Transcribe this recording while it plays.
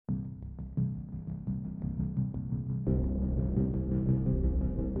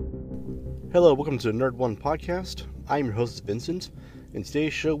Hello, welcome to the Nerd One podcast. I'm your host, Vincent. In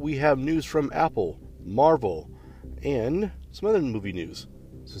today's show, we have news from Apple, Marvel, and some other movie news.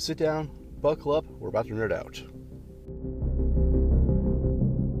 So sit down, buckle up, we're about to nerd out.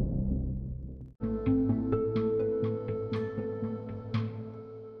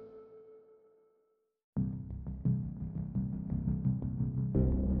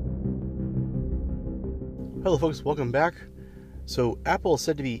 Hello folks, welcome back. So Apple is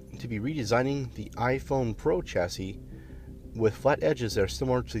said to be redesigning the iPhone Pro chassis with flat edges that are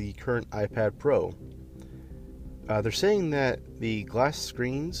similar to the current iPad Pro. They're saying that the glass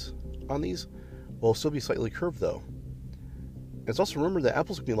screens on these will still be slightly curved though. It's also rumored that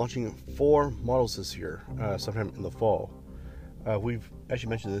Apple's going to be launching 4 models this year, sometime in the fall. We've actually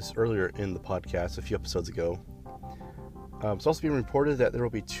mentioned this earlier in the podcast a few episodes ago. It's also being reported that there will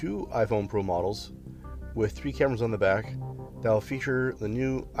be 2 iPhone Pro models with 3 cameras on the back that will feature the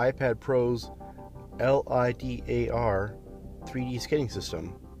new iPad Pro's LiDAR 3D scanning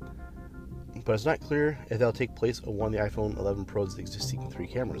system. But it's not clear if that'll take place on one of the iPhone 11 Pro's existing 3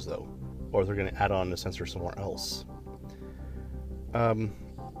 cameras though, or if they're going to add on a sensor somewhere else.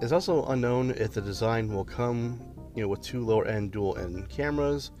 It's also unknown if the design will come, with 2 lower-end dual-end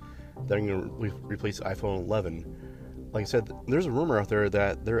cameras that are going to replace iPhone 11. Like I said, there's a rumor out there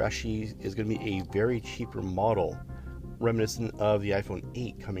that there actually is going to be a very cheaper model reminiscent of the iPhone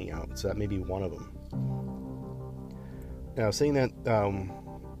 8 coming out, so that may be one of them. Now, saying that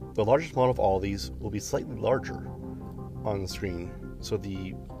the largest model of all of these will be slightly larger on the screen, so it's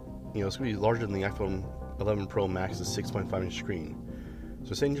going to be larger than the iPhone 11 Pro Max's 6.5-inch screen.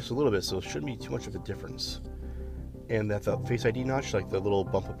 So saying just a little bit, so it shouldn't be too much of a difference. And that the Face ID notch, like the little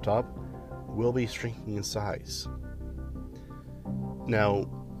bump up top, will be shrinking in size. Now,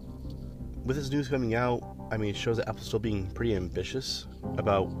 with this news coming out, it shows that Apple's still being pretty ambitious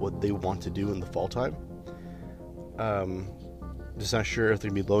about what they want to do in the fall time. Just not sure if they're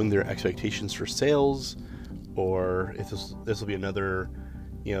going to be lowering their expectations for sales, or if this will be another,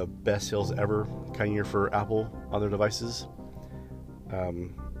 best sales ever kind of year for Apple on their devices.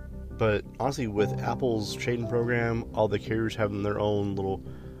 But honestly, with Apple's trading program, all the carriers having their own little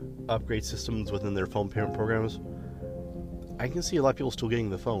upgrade systems within their phone payment programs, I can see a lot of people still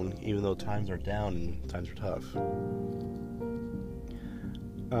getting the phone, even though times are down and times are tough.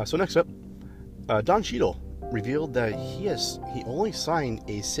 So next up, Don Cheadle revealed that he only signed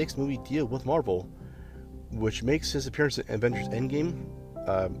a 6-movie deal with Marvel, which makes his appearance in Avengers Endgame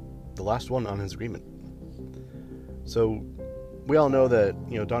the last one on his agreement. So we all know that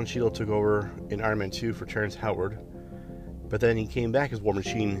Don Cheadle took over in Iron Man 2 for Terrence Howard, but then he came back as War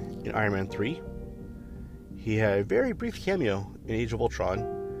Machine in Iron Man 3. He had a very brief cameo in Age of Ultron,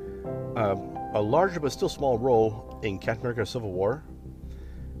 a larger but still small role in Captain America: Civil War,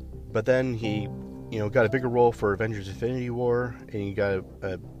 but then he, got a bigger role for Avengers: Infinity War, and he got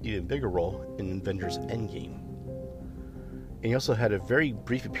a even bigger role in Avengers: Endgame. And he also had a very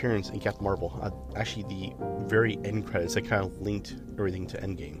brief appearance in Captain Marvel, actually the very end credits that kind of linked everything to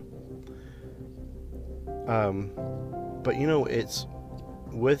Endgame. But it's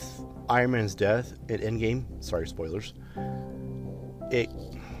with Iron Man's death at Endgame, sorry, spoilers, it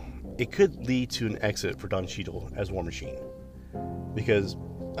could lead to an exit for Don Cheadle as War Machine. Because,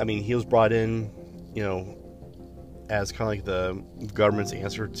 he was brought in, as kind of like the government's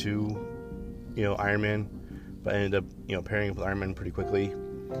answer to, Iron Man, but ended up, pairing up with Iron Man pretty quickly.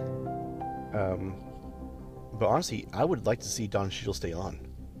 But honestly, I would like to see Don Cheadle stay on.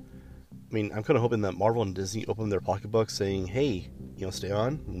 I'm kind of hoping that Marvel and Disney open their pocketbooks saying, hey, stay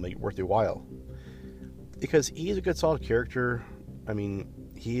on and make it worth your while. Because he's a good, solid character.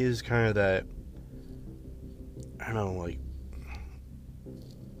 He is kind of that, I don't know,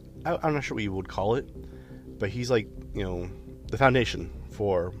 I'm not sure what you would call it, but he's like, the foundation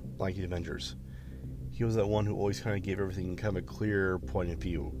for, the Avengers. He was that one who always kind of gave everything kind of a clear point of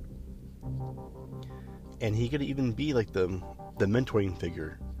view. And he could even be like the mentoring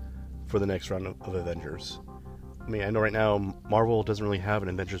figure for the next round of Avengers. I know right now Marvel doesn't really have an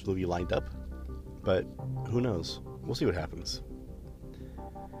Avengers movie lined up, but who knows? We'll see what happens.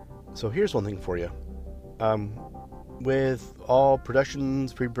 So here's one thing for you. With all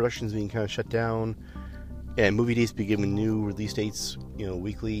pre-productions being kind of shut down, and movie dates be given new release dates,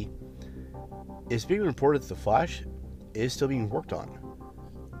 weekly, it's being reported that The Flash is still being worked on.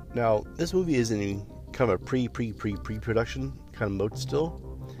 Now, this movie is in kind of a pre-production kind of mode still,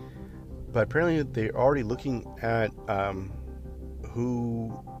 but apparently they're already looking at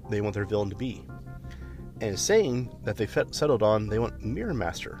who they want their villain to be. And it's saying that they settled on they want Mirror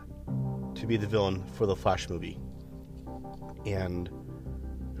Master to be the villain for the Flash movie. And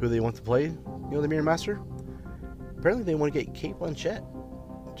who they want to play, the Mirror Master. Apparently, they want to get Cate Blanchett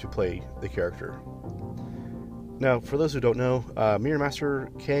to play the character. Now, for those who don't know, Mirror Master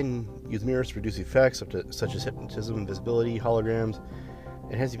can use mirrors to reduce effects such as hypnotism, invisibility, holograms,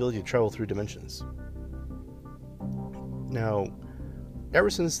 and has the ability to travel through dimensions. Now, ever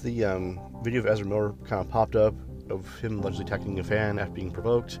since the video of Ezra Miller kind of popped up of him allegedly attacking a fan after being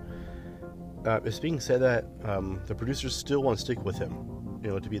provoked, it's being said that the producers still want to stick with him,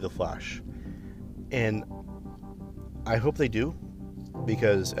 to be the Flash. And I hope they do,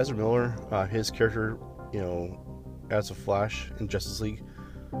 because Ezra Miller, his character, as a Flash in Justice League,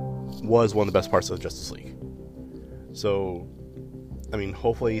 was one of the best parts of the Justice League. So,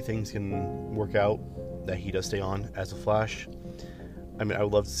 hopefully things can work out that he does stay on as a Flash. I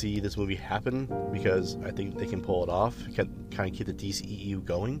would love to see this movie happen, because I think they can pull it off, kind of keep the DCEU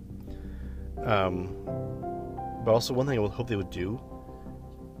going. But also, one thing I would hope they would do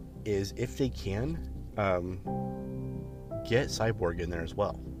is, if they can, get Cyborg in there as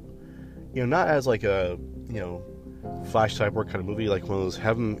well. Not as like a, Flash Cyborg kind of movie, like one of those,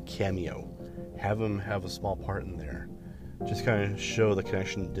 have him cameo, have him have a small part in there, just kind of show the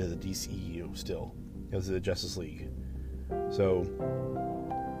connection to the DCEU still, as the Justice League. So,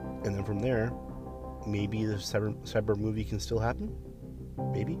 and then from there, maybe the Cyborg movie can still happen,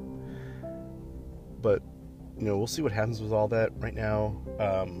 maybe. But, we'll see what happens with all that. Right now,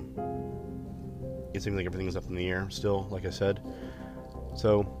 it seems like everything's up in the air still, like I said.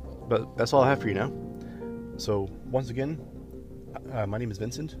 So, but that's all I have for you now. So, once again, my name is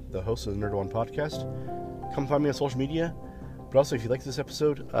Vincent, the host of the Nerd One podcast. Come find me on social media. But also, if you like this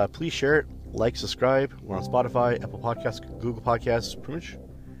episode, please share it, like, subscribe. We're on Spotify, Apple Podcasts, Google Podcasts, pretty much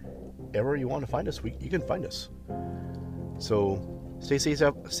everywhere you want to find us, you can find us. So, stay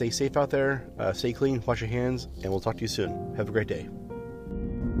safe out there, stay clean, wash your hands, and we'll talk to you soon. Have a great day.